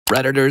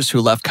Redditors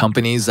who left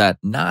companies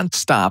that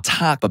nonstop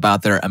talk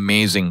about their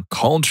amazing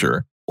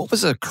culture. What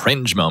was a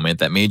cringe moment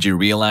that made you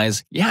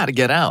realize you had to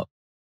get out?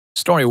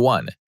 Story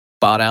 1.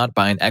 Bought out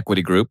by an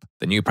equity group,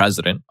 the new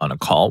president, on a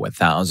call with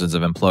thousands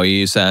of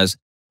employees, says,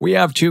 "We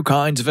have two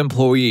kinds of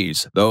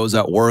employees, those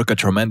that work a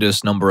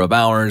tremendous number of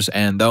hours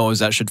and those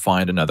that should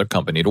find another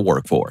company to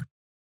work for."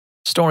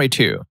 Story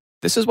 2.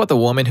 This is what the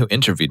woman who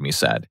interviewed me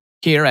said.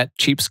 "Here at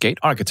Cheapskate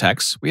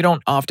Architects, we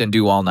don't often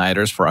do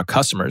all-nighters for our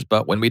customers,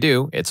 but when we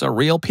do, it's a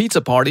real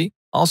pizza party.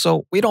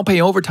 Also, we don't pay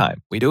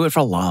overtime. We do it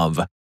for love.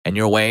 And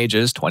your wage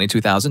is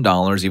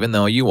 $22,000 even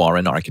though you are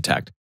an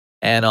architect.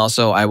 And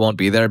also, I won't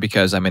be there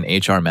because I'm in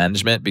HR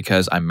management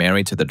because I'm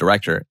married to the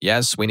director.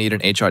 Yes, we need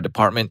an HR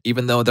department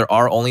even though there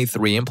are only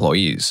 3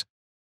 employees."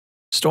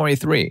 Story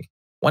 3.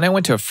 When I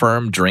went to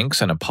firm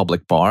drinks in a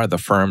public bar, the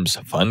firm's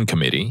fun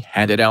committee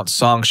handed out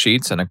song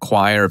sheets and a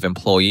choir of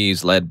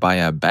employees led by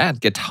a bad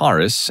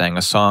guitarist sang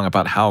a song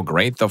about how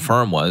great the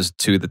firm was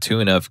to the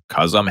tune of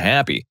 "'Cause I'm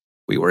Happy."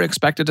 We were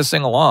expected to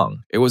sing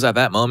along. It was at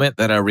that moment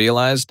that I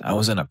realized I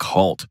was in a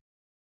cult.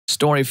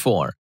 Story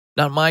 4.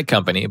 Not my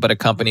company, but a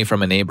company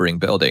from a neighboring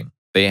building.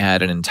 They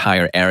had an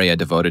entire area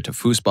devoted to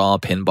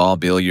foosball, pinball,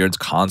 billiards,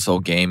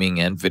 console gaming,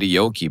 and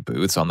videoke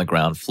booths on the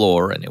ground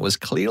floor, and it was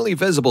clearly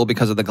visible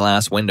because of the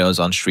glass windows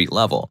on street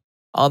level.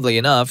 Oddly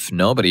enough,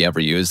 nobody ever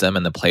used them,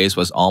 and the place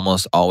was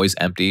almost always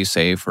empty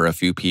save for a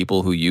few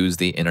people who used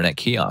the internet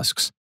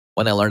kiosks.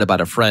 When I learned about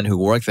a friend who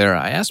worked there,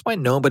 I asked why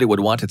nobody would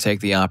want to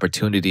take the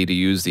opportunity to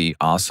use the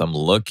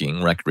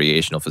awesome-looking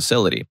recreational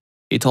facility.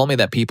 He told me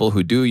that people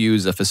who do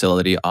use the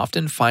facility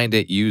often find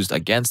it used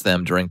against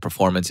them during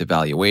performance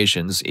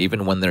evaluations,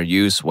 even when their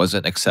use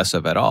wasn't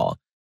excessive at all.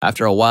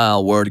 After a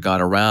while, word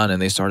got around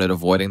and they started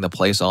avoiding the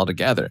place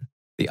altogether.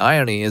 The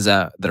irony is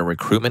that their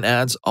recruitment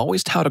ads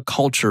always tout a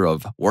culture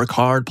of work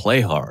hard,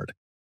 play hard.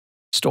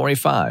 Story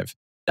 5.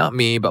 Not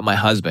me, but my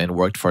husband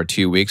worked for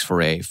 2 weeks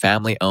for a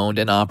family-owned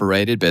and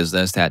operated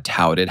business that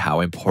touted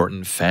how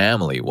important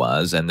family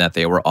was and that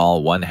they were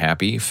all one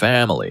happy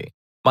family.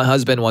 My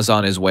husband was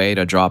on his way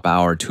to drop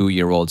our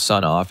 2-year-old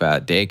son off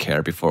at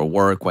daycare before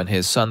work when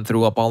his son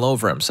threw up all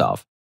over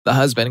himself. The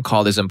husband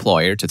called his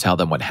employer to tell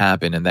them what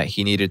happened and that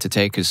he needed to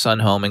take his son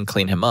home and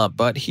clean him up,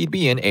 but he'd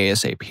be in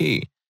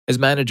ASAP. His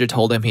manager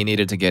told him he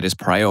needed to get his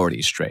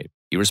priorities straight.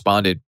 He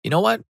responded, "You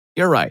know what?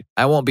 You're right.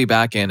 I won't be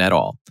back in at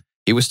all."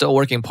 He was still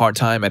working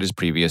part-time at his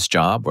previous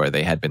job where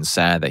they had been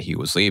sad that he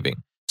was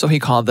leaving. So he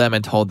called them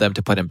and told them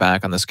to put him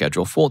back on the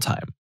schedule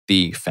full-time.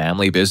 The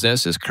family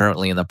business is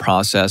currently in the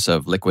process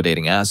of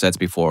liquidating assets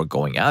before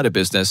going out of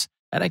business,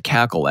 and I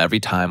cackle every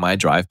time I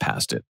drive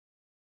past it.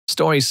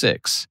 Story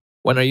 6.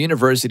 When our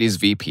university's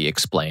VP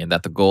explained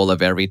that the goal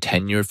of every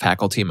tenured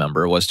faculty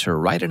member was to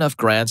write enough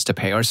grants to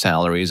pay our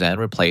salaries and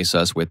replace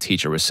us with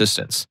teacher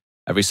assistants.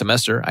 Every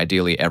semester,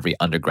 ideally every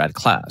undergrad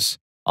class.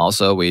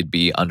 Also, we'd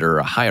be under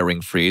a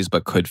hiring freeze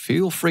but could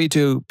feel free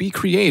to be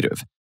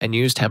creative and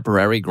use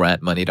temporary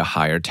grant money to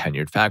hire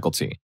tenured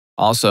faculty.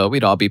 Also,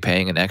 we'd all be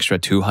paying an extra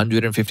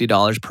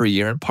 $250 per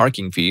year in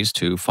parking fees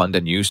to fund a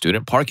new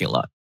student parking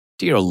lot.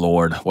 Dear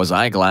Lord, was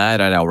I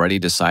glad I'd already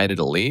decided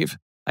to leave?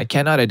 I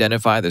cannot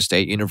identify the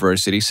state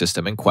university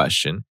system in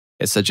question.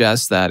 It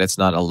suggests that it's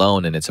not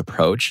alone in its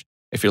approach.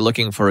 If you're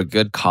looking for a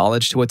good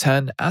college to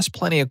attend, ask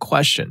plenty of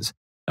questions.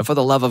 And for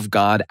the love of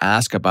God,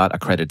 ask about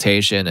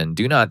accreditation and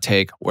do not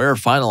take "we're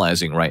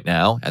finalizing right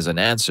now" as an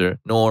answer,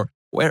 nor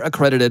 "we're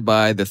accredited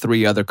by the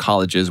 3 other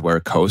colleges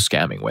we're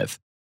co-scamming with."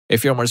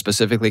 If you're more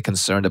specifically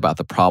concerned about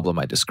the problem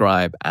I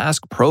describe,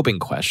 ask probing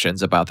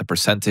questions about the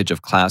percentage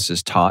of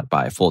classes taught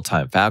by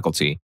full-time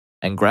faculty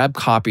and grab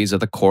copies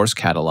of the course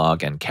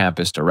catalog and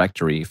campus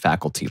directory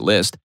faculty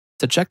list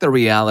to check the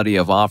reality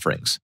of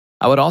offerings.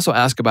 I would also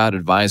ask about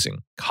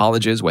advising.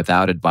 Colleges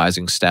without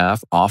advising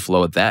staff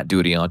offload that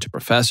duty onto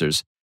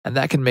professors, and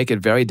that can make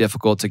it very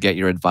difficult to get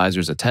your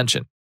advisor's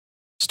attention.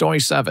 Story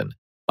 7.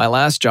 My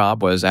last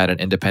job was at an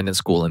independent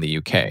school in the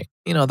UK.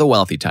 You know, the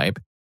wealthy type.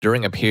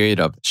 During a period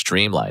of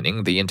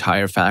streamlining, the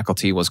entire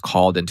faculty was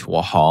called into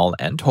a hall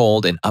and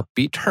told in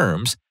upbeat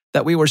terms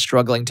that we were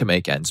struggling to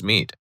make ends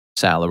meet.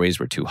 Salaries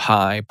were too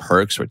high,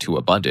 perks were too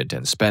abundant,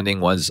 and spending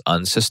was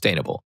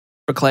unsustainable.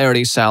 For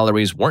clarity,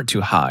 salaries weren't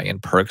too high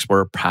and perks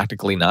were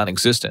practically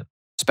non-existent.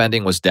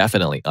 Spending was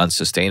definitely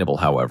unsustainable,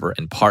 however,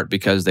 in part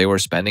because they were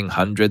spending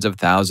hundreds of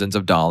thousands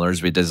of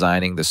dollars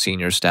redesigning the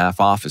senior staff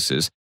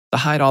offices to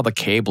hide all the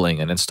cabling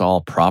and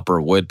install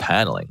proper wood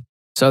paneling.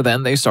 So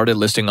then they started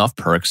listing off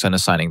perks and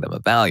assigning them a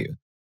value.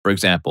 For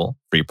example,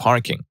 free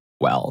parking.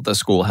 Well, the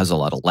school has a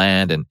lot of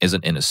land and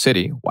isn't in a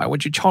city. Why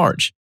would you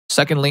charge?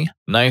 Secondly,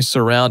 nice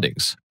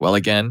surroundings. Well,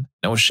 again,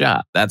 no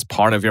shot. That's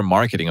part of your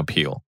marketing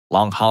appeal.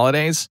 Long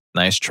holidays?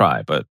 Nice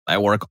try, but I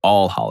work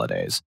all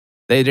holidays.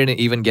 They didn't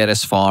even get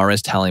as far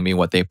as telling me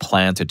what they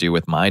planned to do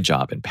with my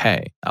job and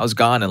pay. I was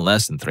gone in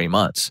less than 3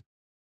 months.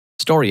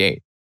 Story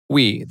 8.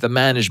 We, the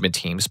management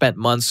team, spent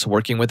months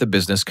working with a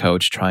business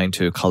coach trying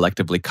to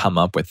collectively come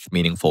up with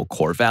meaningful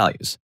core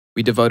values.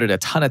 We devoted a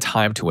ton of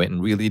time to it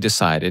and really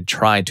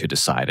tried to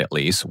decide at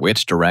least,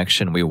 which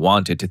direction we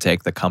wanted to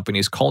take the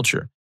company's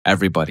culture.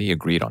 Everybody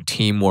agreed on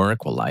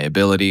teamwork,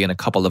 reliability, and a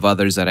couple of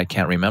others that I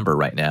can't remember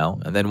right now.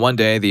 And then one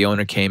day, the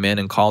owner came in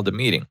and called a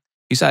meeting.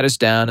 He sat us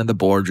down in the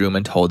boardroom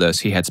and told us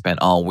he had spent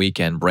all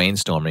weekend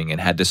brainstorming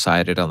and had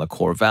decided on the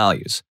core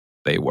values.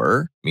 They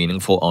were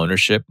meaningful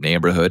ownership,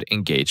 neighborhood,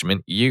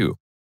 engagement, you.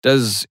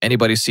 Does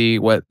anybody see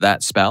what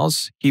that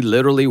spells? He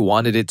literally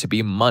wanted it to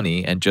be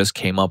money and just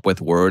came up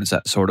with words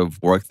that sort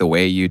of work the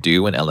way you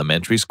do in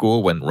elementary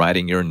school when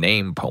writing your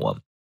name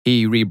poem.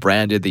 He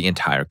rebranded the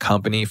entire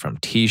company from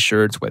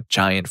t-shirts with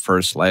giant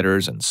first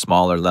letters and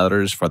smaller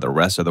letters for the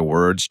rest of the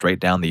words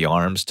straight down the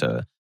arms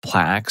to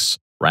plaques,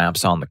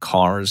 wraps on the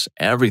cars,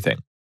 everything.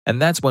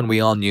 And that's when we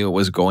all knew it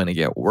was going to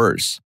get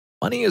worse.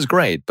 Money is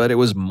great, but it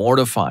was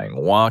mortifying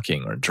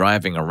walking or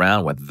driving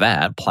around with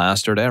that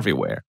plastered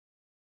everywhere.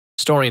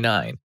 Story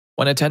 9.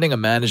 When attending a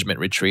management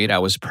retreat, I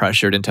was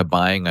pressured into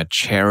buying a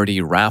charity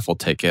raffle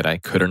ticket I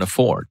couldn't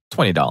afford,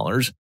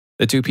 $20.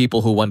 The two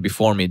people who won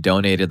before me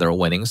donated their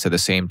winnings to the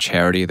same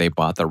charity they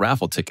bought the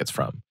raffle tickets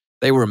from.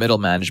 They were middle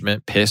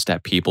management pissed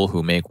at people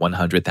who make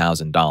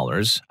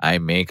 $100,000. I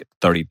make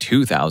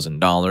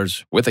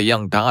 $32,000 with a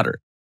young daughter.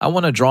 I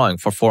won a drawing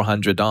for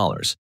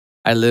 $400.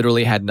 I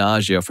literally had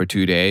nausea for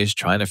 2 days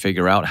trying to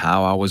figure out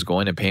how I was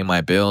going to pay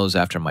my bills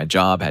after my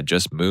job had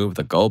just moved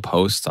the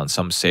goalposts on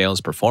some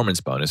sales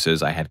performance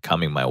bonuses I had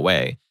coming my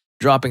way,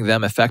 dropping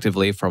them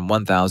effectively from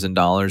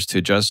 $1,000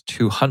 to just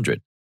 $200.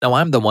 Now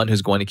I'm the one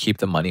who's going to keep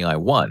the money I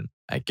won.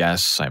 I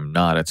guess I'm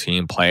not a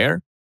team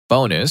player.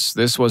 Bonus,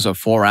 this was a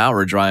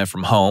 4-hour drive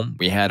from home.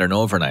 We had an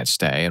overnight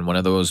stay and one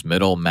of those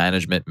middle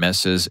management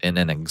messes in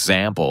an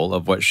example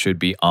of what should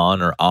be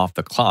on or off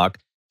the clock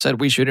said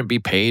we shouldn't be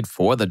paid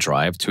for the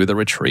drive to the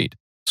retreat.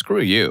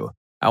 Screw you.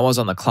 I was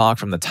on the clock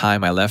from the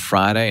time I left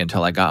Friday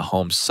until I got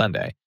home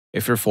Sunday.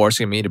 If you're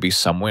forcing me to be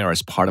somewhere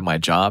as part of my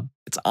job,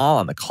 it's all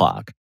on the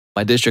clock.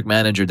 My district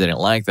manager didn't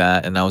like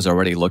that and I was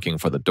already looking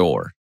for the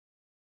door.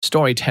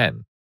 Story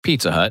 10.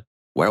 Pizza Hut.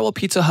 Where will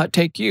Pizza Hut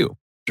take you?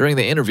 During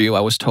the interview, I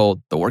was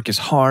told, the work is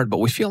hard, but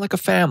we feel like a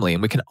family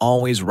and we can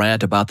always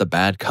rant about the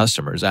bad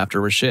customers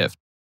after a shift.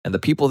 And the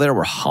people there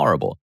were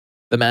horrible.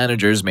 The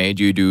managers made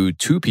you do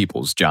 2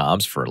 people's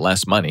jobs for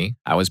less money.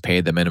 I was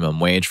paid the minimum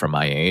wage for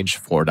my age,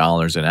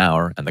 $4 an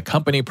hour, and the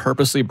company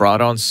purposely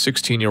brought on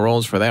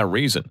 16-year-olds for that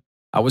reason.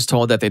 I was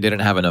told that they didn't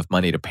have enough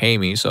money to pay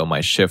me, so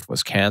my shift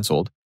was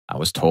canceled. I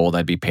was told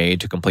I'd be paid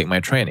to complete my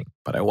training,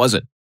 but I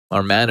wasn't.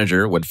 Our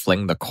manager would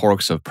fling the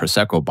corks of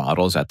Prosecco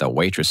bottles at the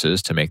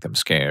waitresses to make them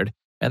scared,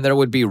 and there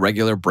would be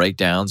regular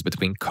breakdowns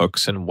between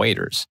cooks and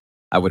waiters.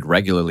 I would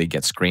regularly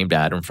get screamed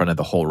at in front of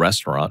the whole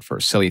restaurant for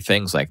silly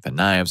things like the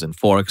knives and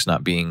forks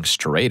not being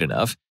straight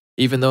enough,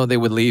 even though they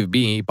would leave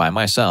me by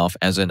myself,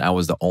 as in I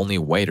was the only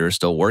waiter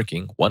still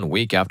working 1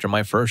 week after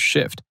my first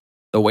shift.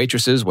 The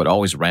waitresses would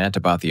always rant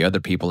about the other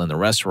people in the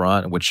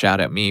restaurant and would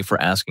shout at me for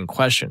asking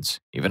questions,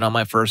 even on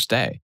my first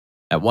day.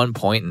 At one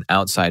point, an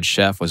outside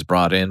chef was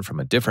brought in from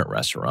a different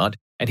restaurant,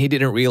 and he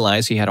didn't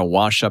realize he had to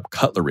wash up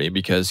cutlery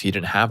because he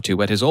didn't have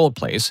to at his old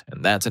place,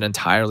 and that's an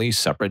entirely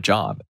separate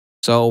job.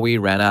 So we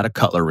ran out of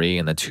cutlery,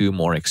 and the 2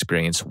 more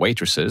experienced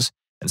waitresses,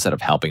 instead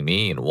of helping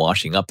me and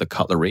washing up the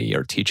cutlery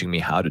or teaching me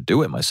how to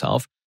do it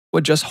myself,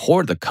 would just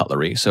hoard the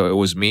cutlery, so it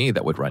was me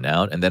that would run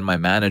out, and then my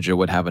manager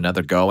would have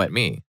another go at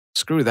me.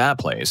 Screw that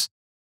place.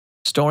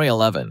 Story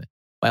 11.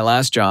 My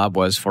last job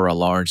was for a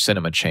large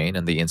cinema chain,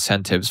 and the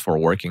incentives for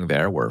working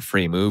there were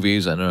free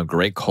movies and a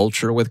great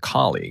culture with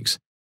colleagues.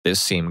 This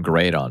seemed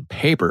great on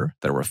paper.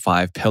 There were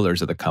 5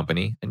 pillars of the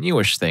company, a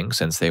newish thing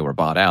since they were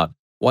bought out,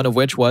 one of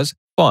which was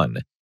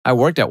fun. I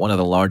worked at one of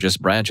the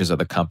largest branches of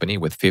the company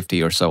with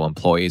 50 or so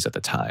employees at the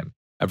time.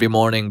 Every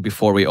morning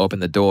before we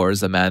opened the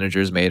doors, the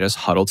managers made us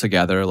huddle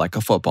together like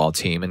a football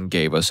team and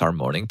gave us our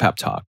morning pep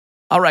talk.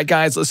 All right,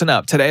 guys, listen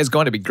up. Today is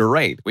going to be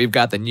great. We've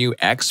got the new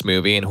X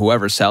movie, and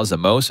whoever sells the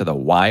most of the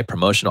Y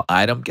promotional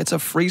item gets a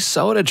free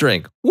soda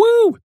drink.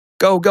 Woo!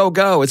 Go, go,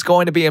 go. It's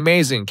going to be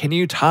amazing. Can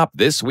you top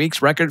this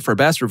week's record for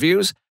best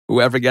reviews?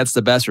 Whoever gets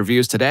the best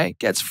reviews today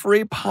gets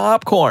free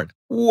popcorn.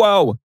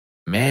 Whoa!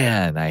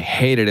 Man, I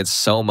hated it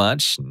so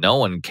much. No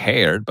one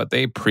cared, but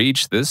they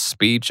preached this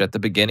speech at the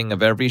beginning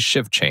of every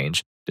shift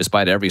change,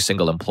 despite every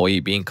single employee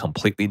being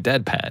completely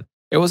deadpan.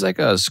 It was like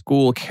a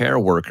school care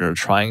worker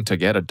trying to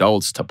get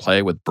adults to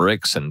play with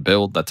bricks and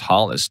build the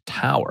tallest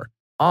tower.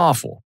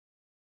 Awful.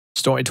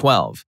 Story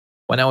 12.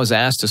 When I was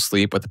asked to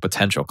sleep with a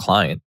potential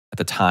client, at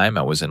the time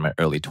I was in my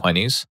early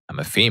 20s, I'm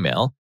a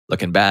female.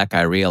 Looking back,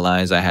 I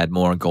realized I had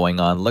more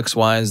going on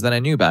looks-wise than I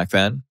knew back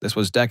then. This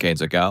was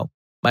decades ago.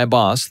 My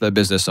boss, the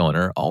business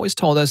owner, always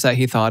told us that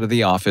he thought of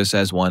the office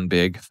as one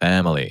big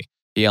family.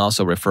 He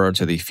also referred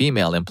to the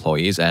female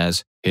employees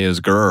as his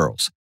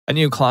girls. A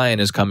new client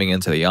is coming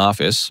into the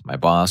office. My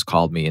boss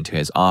called me into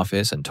his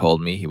office and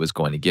told me he was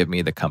going to give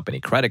me the company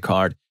credit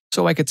card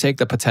so I could take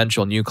the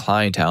potential new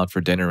client out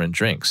for dinner and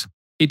drinks.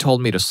 He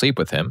told me to sleep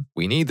with him.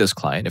 We need this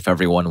client if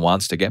everyone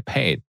wants to get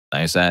paid.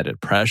 Nice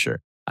added pressure.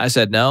 I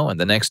said no, and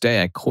the next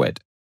day I quit.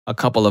 A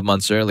couple of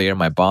months earlier,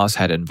 my boss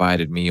had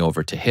invited me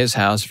over to his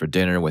house for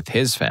dinner with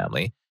his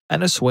family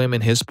and a swim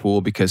in his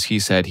pool because he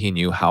said he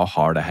knew how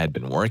hard I had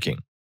been working.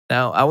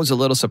 Now, I was a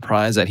little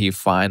surprised that he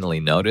finally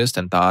noticed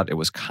and thought it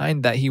was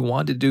kind that he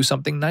wanted to do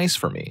something nice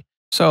for me.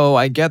 So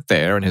I get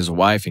there and his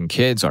wife and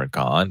kids are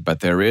gone,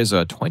 but there is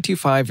a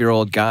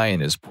 25-year-old guy in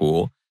his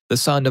pool, the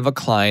son of a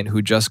client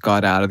who just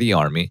got out of the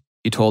army.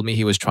 He told me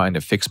he was trying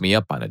to fix me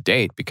up on a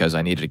date because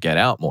I needed to get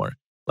out more.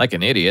 Like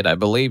an idiot, I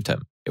believed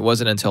him. It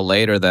wasn't until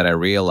later that I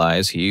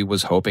realized he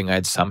was hoping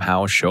I'd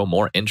somehow show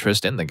more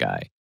interest in the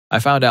guy. I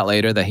found out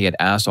later that he had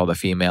asked all the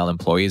female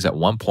employees at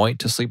one point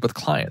to sleep with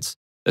clients.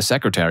 The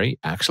secretary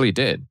actually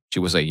did. She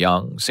was a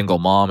young, single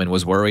mom and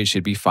was worried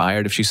she'd be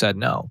fired if she said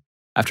no.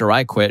 After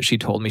I quit, she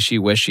told me she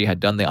wished she had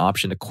done the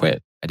option to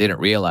quit. I didn't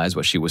realize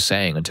what she was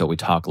saying until we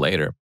talked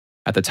later.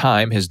 At the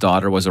time, his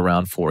daughter was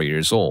around 4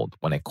 years old.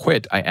 When I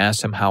quit, I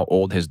asked him how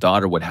old his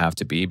daughter would have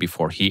to be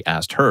before he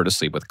asked her to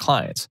sleep with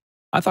clients.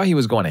 I thought he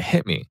was going to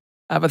hit me.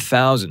 I have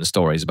 1,000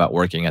 stories about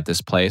working at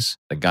this place.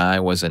 The guy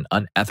was an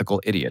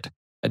unethical idiot.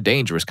 A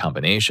dangerous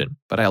combination,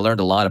 but I learned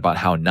a lot about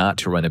how not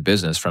to run a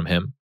business from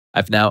him.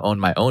 I've now owned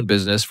my own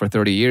business for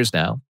 30 years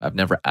now. I've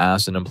never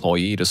asked an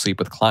employee to sleep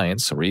with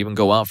clients or even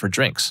go out for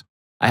drinks.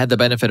 I had the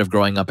benefit of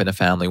growing up in a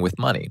family with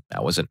money.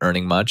 I wasn't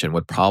earning much and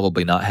would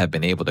probably not have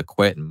been able to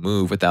quit and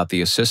move without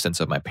the assistance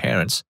of my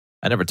parents.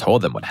 I never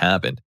told them what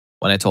happened.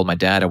 When I told my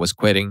dad I was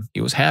quitting,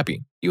 he was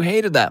happy. You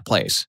hated that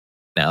place.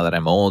 Now that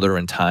I'm older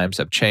and times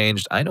have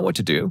changed, I know what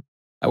to do.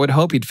 I would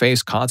hope he'd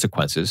face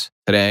consequences.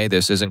 Today,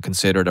 this isn't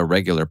considered a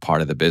regular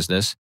part of the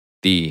business.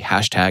 The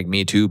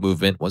 #MeToo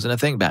movement wasn't a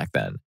thing back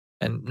then,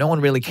 and no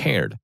one really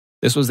cared.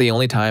 This was the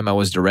only time I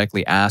was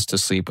directly asked to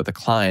sleep with a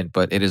client,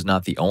 but it is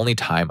not the only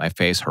time I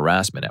face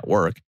harassment at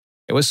work.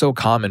 It was so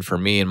common for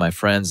me and my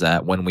friends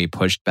that when we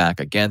pushed back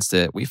against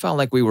it, we felt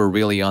like we were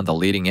really on the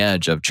leading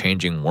edge of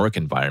changing work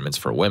environments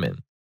for women.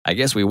 I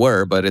guess we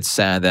were, but it's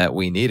sad that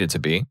we needed to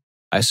be.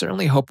 I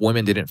certainly hope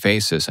women didn't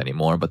face this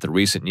anymore, but the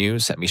recent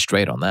news set me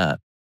straight on that.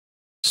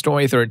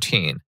 Story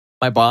 13.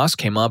 My boss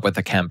came up with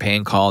a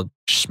campaign called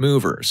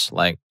Schmoovers,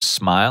 like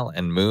smile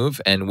and move,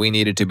 and we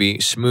needed to be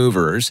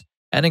Schmoovers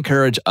and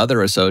encourage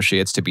other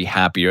associates to be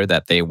happier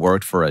that they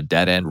worked for a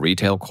dead-end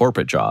retail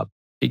corporate job.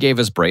 He gave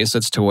us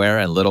bracelets to wear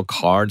and little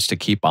cards to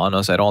keep on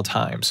us at all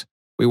times.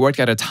 We worked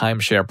at a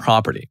timeshare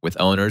property with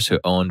owners who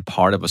owned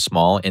part of a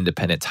small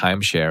independent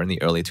timeshare in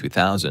the early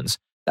 2000s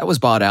that was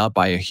bought out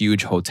by a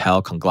huge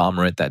hotel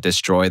conglomerate that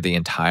destroyed the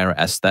entire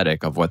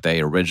aesthetic of what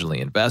they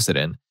originally invested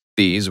in.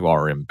 These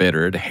were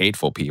embittered,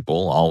 hateful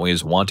people,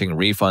 always wanting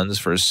refunds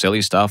for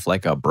silly stuff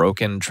like a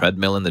broken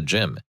treadmill in the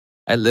gym.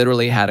 I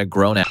literally had a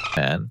grown-ass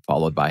man,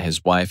 followed by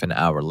his wife an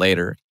hour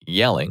later,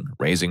 yelling,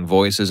 raising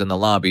voices in the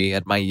lobby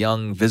at my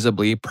young,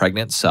 visibly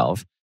pregnant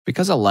self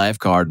because a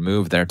lifeguard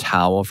moved their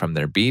towel from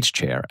their beach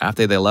chair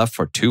after they left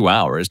for 2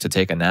 hours to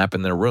take a nap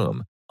in their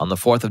room on the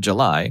 4th of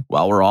July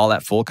while we're all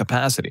at full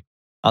capacity.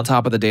 On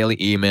top of the daily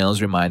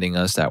emails reminding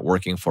us that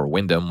working for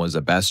Wyndham was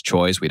the best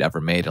choice we'd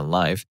ever made in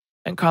life,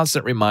 and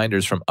constant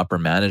reminders from upper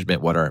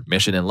management what our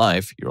mission in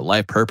life, your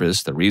life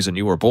purpose, the reason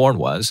you were born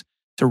was,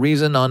 to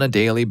reason on a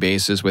daily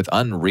basis with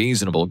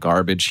unreasonable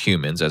garbage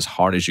humans as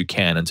hard as you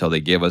can until they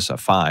give us a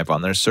 5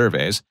 on their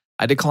surveys,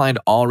 I declined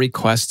all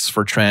requests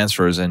for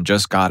transfers and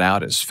just got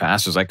out as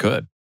fast as I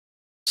could.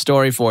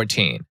 Story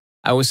 14.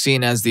 I was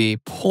seen as the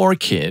poor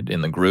kid in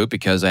the group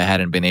because I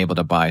hadn't been able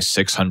to buy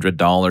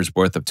 $600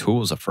 worth of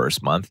tools the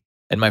first month.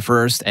 In my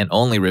first and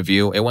only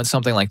review, it went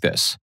something like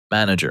this.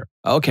 Manager.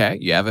 Okay,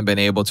 you haven't been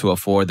able to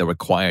afford the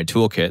required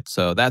toolkit,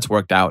 so that's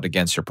worked out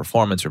against your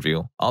performance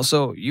review.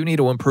 Also, you need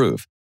to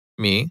improve.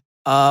 Me.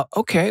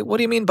 Okay, what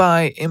do you mean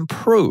by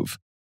improve?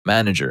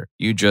 Manager.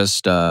 You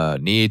just,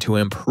 need to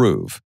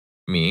improve.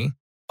 Me.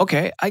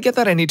 Okay, I get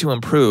that I need to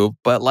improve,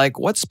 but like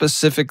what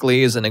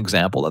specifically is an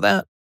example of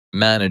that?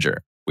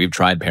 Manager. We've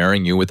tried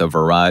pairing you with a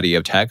variety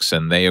of techs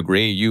and they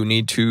agree you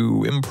need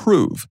to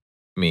improve.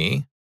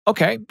 Me.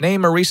 Okay,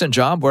 name a recent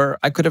job where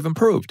I could have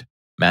improved.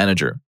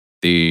 Manager.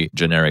 The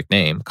generic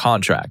name,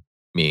 contract.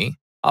 Me.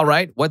 All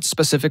right, what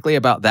specifically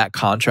about that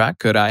contract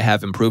could I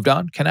have improved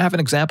on? Can I have an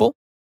example?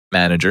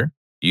 Manager.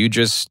 You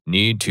just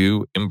need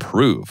to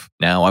improve.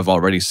 Now, I've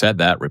already said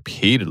that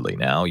repeatedly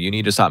now. You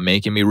need to stop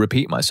making me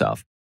repeat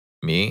myself.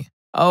 Me.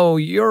 Oh,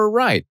 you're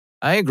right.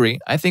 I agree.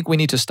 I think we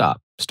need to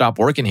stop. Stop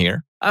working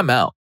here. I'm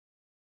out.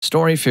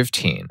 Story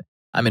 15.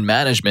 I'm in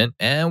management,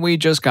 and we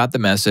just got the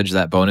message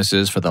that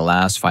bonuses for the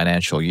last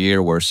financial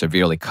year were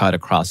severely cut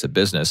across the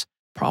business,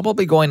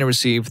 probably going to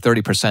receive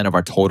 30% of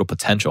our total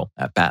potential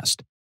at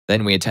best.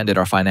 Then we attended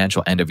our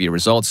financial end-of-year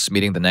results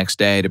meeting the next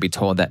day to be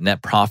told that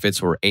net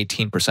profits were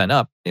 18%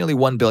 up, nearly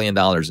 $1 billion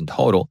in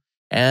total,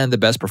 and the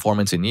best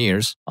performance in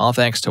years, all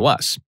thanks to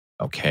us.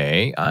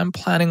 Okay, I'm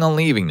planning on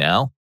leaving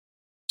now.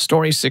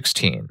 Story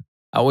 16.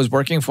 I was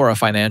working for a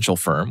financial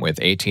firm with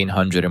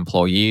 1,800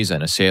 employees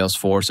and a sales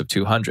force of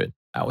 200.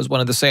 I was one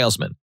of the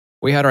salesmen.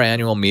 We had our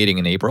annual meeting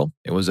in April.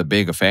 It was a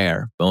big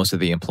affair. Most of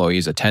the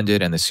employees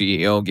attended, and the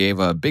CEO gave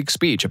a big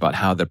speech about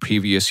how the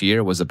previous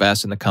year was the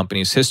best in the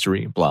company's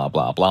history, blah,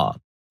 blah, blah.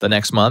 The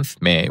next month,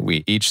 May,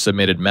 we each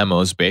submitted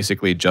memos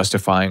basically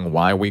justifying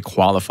why we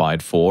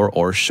qualified for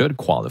or should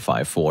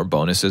qualify for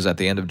bonuses at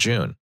the end of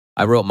June.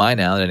 I wrote mine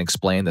out and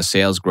explained the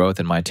sales growth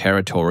in my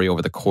territory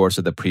over the course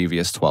of the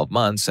previous 12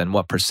 months and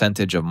what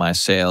percentage of my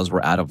sales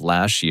were out of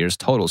last year's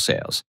total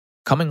sales.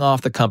 Coming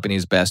off the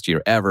company's best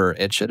year ever,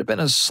 it should have been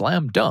a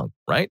slam dunk,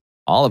 right?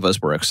 All of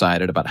us were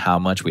excited about how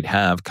much we'd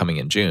have coming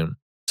in June.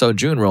 So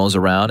June rolls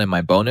around and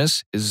my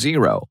bonus is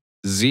zero.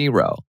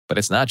 Zero. But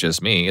it's not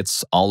just me,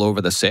 it's all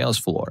over the sales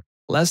floor.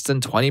 Less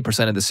than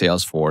 20% of the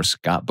sales force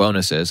got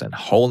bonuses, and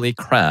holy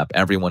crap,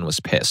 everyone was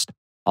pissed.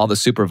 All the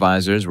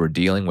supervisors were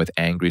dealing with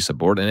angry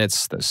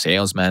subordinates, the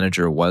sales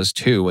manager was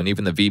too, and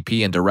even the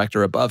VP and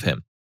director above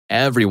him.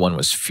 Everyone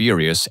was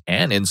furious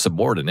and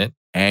insubordinate.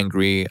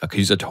 Angry,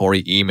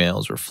 accusatory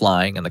emails were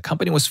flying, and the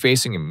company was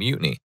facing a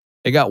mutiny.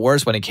 It got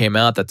worse when it came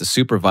out that the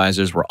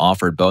supervisors were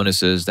offered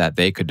bonuses that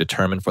they could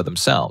determine for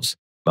themselves.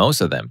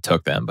 Most of them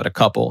took them, but a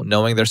couple,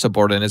 knowing their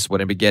subordinates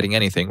wouldn't be getting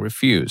anything,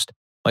 refused.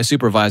 My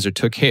supervisor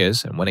took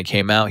his, and when it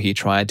came out, he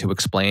tried to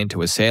explain to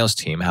his sales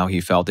team how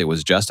he felt it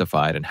was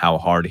justified and how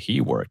hard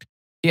he worked.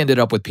 He ended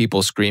up with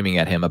people screaming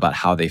at him about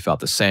how they felt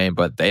the same,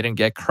 but they didn't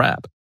get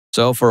crap.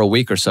 So for a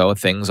week or so,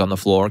 things on the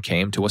floor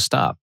came to a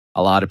stop.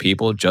 A lot of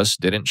people just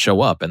didn't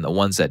show up, and the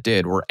ones that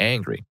did were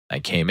angry. I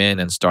came in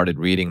and started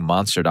reading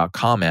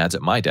Monster.com ads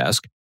at my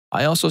desk.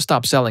 I also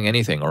stopped selling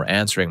anything or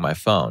answering my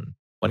phone.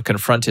 When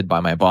confronted by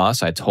my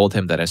boss, I told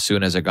him that as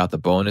soon as I got the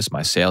bonus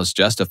my sales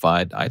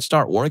justified, I'd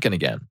start working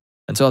again.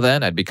 Until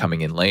then, I'd be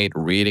coming in late,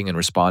 reading and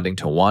responding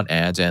to want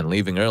ads, and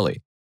leaving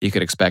early. He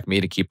could expect me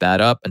to keep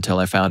that up until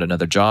I found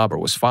another job or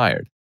was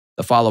fired.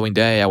 The following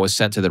day, I was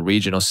sent to the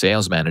regional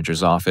sales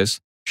manager's office.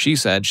 She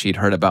said she'd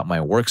heard about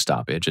my work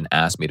stoppage and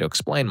asked me to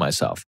explain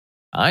myself.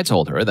 I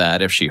told her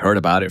that if she heard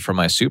about it from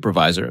my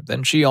supervisor,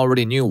 then she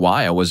already knew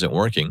why I wasn't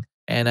working,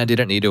 and I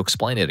didn't need to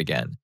explain it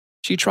again.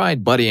 She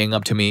tried buddying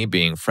up to me,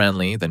 being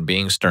friendly, then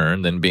being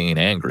stern, then being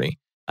angry.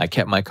 I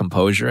kept my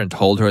composure and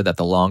told her that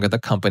the longer the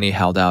company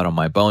held out on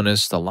my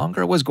bonus, the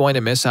longer it was going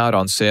to miss out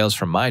on sales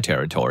from my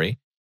territory.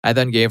 I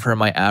then gave her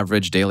my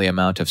average daily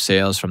amount of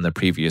sales from the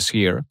previous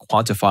year,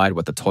 quantified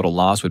what the total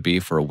loss would be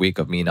for a week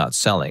of me not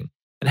selling,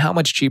 and how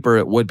much cheaper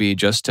it would be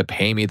just to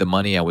pay me the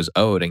money I was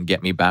owed and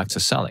get me back to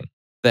selling.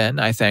 Then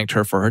I thanked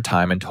her for her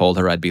time and told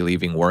her I'd be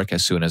leaving work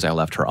as soon as I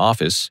left her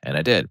office, and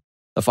I did.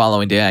 The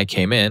following day I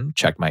came in,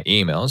 checked my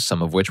emails,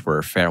 some of which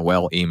were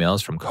farewell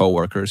emails from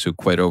coworkers who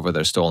quit over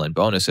their stolen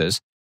bonuses,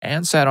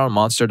 and sat on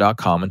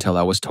Monster.com until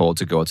I was told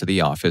to go to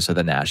the office of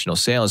the national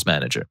sales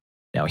manager.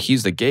 Now,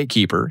 he's the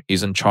gatekeeper.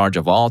 He's in charge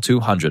of all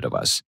 200 of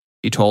us.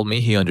 He told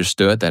me he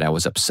understood that I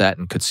was upset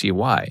and could see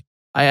why.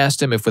 I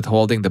asked him if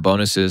withholding the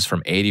bonuses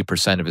from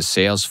 80% of his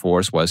sales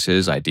force was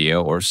his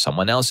idea or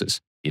someone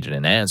else's. He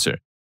didn't answer.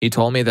 He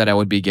told me that I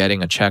would be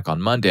getting a check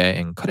on Monday,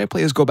 and could I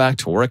please go back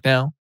to work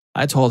now?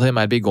 I told him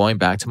I'd be going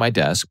back to my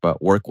desk,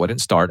 but work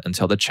wouldn't start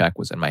until the check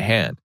was in my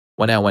hand.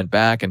 When I went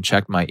back and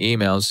checked my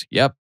emails,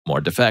 yep,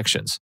 more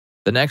defections.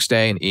 The next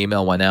day, an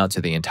email went out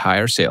to the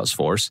entire sales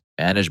force.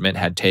 Management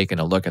had taken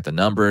a look at the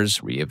numbers,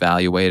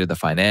 reevaluated the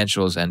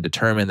financials, and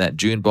determined that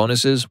June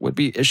bonuses would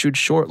be issued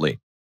shortly.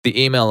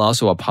 The email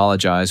also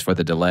apologized for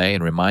the delay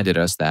and reminded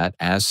us that,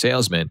 as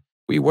salesmen,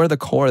 we were the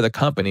core of the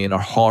company and our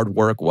hard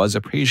work was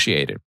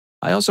appreciated.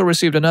 I also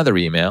received another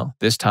email,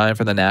 this time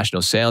from the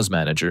national sales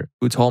manager,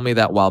 who told me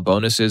that while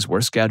bonuses were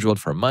scheduled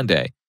for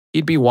Monday,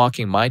 he'd be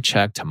walking my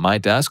check to my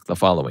desk the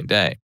following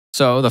day.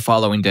 So the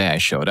following day I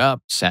showed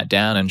up, sat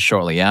down, and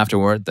shortly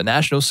afterward, the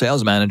national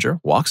sales manager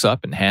walks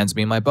up and hands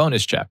me my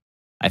bonus check.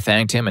 I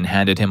thanked him and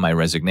handed him my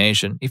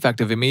resignation,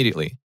 effective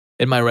immediately.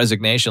 In my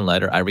resignation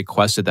letter, I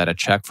requested that a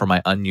check for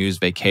my unused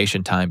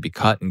vacation time be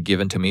cut and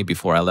given to me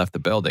before I left the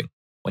building.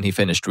 When he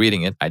finished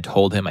reading it, I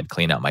told him I'd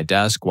clean out my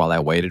desk while I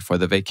waited for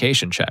the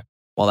vacation check.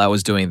 While I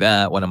was doing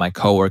that, one of my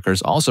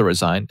coworkers also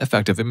resigned,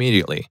 effective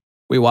immediately.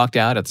 We walked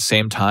out at the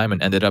same time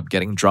and ended up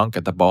getting drunk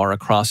at the bar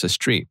across the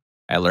street.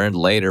 I learned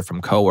later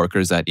from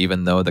coworkers that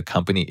even though the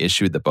company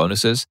issued the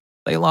bonuses,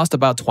 they lost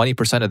about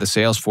 20% of the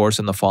sales force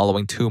in the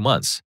following 2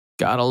 months.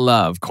 Gotta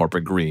love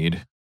corporate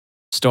greed.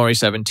 Story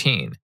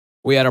 17.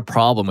 We had a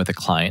problem with a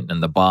client,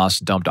 and the boss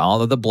dumped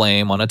all of the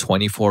blame on a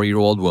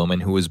 24-year-old woman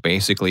who was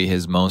basically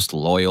his most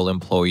loyal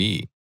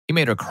employee. He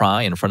made her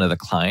cry in front of the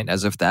client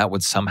as if that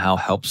would somehow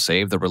help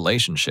save the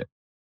relationship.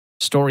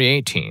 Story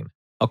 18.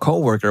 A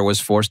coworker was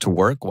forced to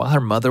work while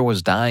her mother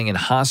was dying in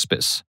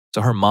hospice.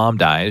 So her mom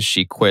dies,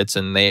 she quits,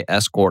 and they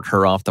escort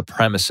her off the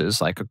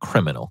premises like a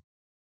criminal.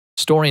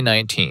 Story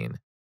 19.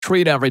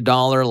 Treat every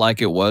dollar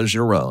like it was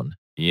your own.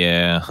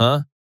 Yeah,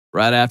 huh?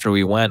 Right after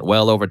we went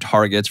well over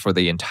targets for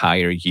the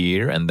entire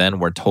year, and then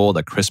we're told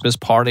a Christmas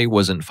party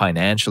wasn't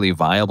financially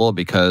viable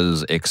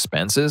because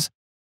expenses?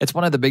 It's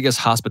one of the biggest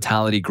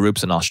hospitality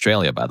groups in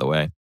Australia, by the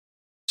way.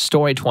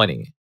 Story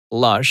 20.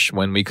 Lush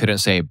when we couldn't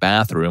say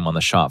bathroom on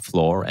the shop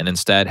floor and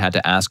instead had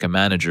to ask a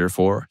manager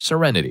for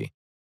serenity.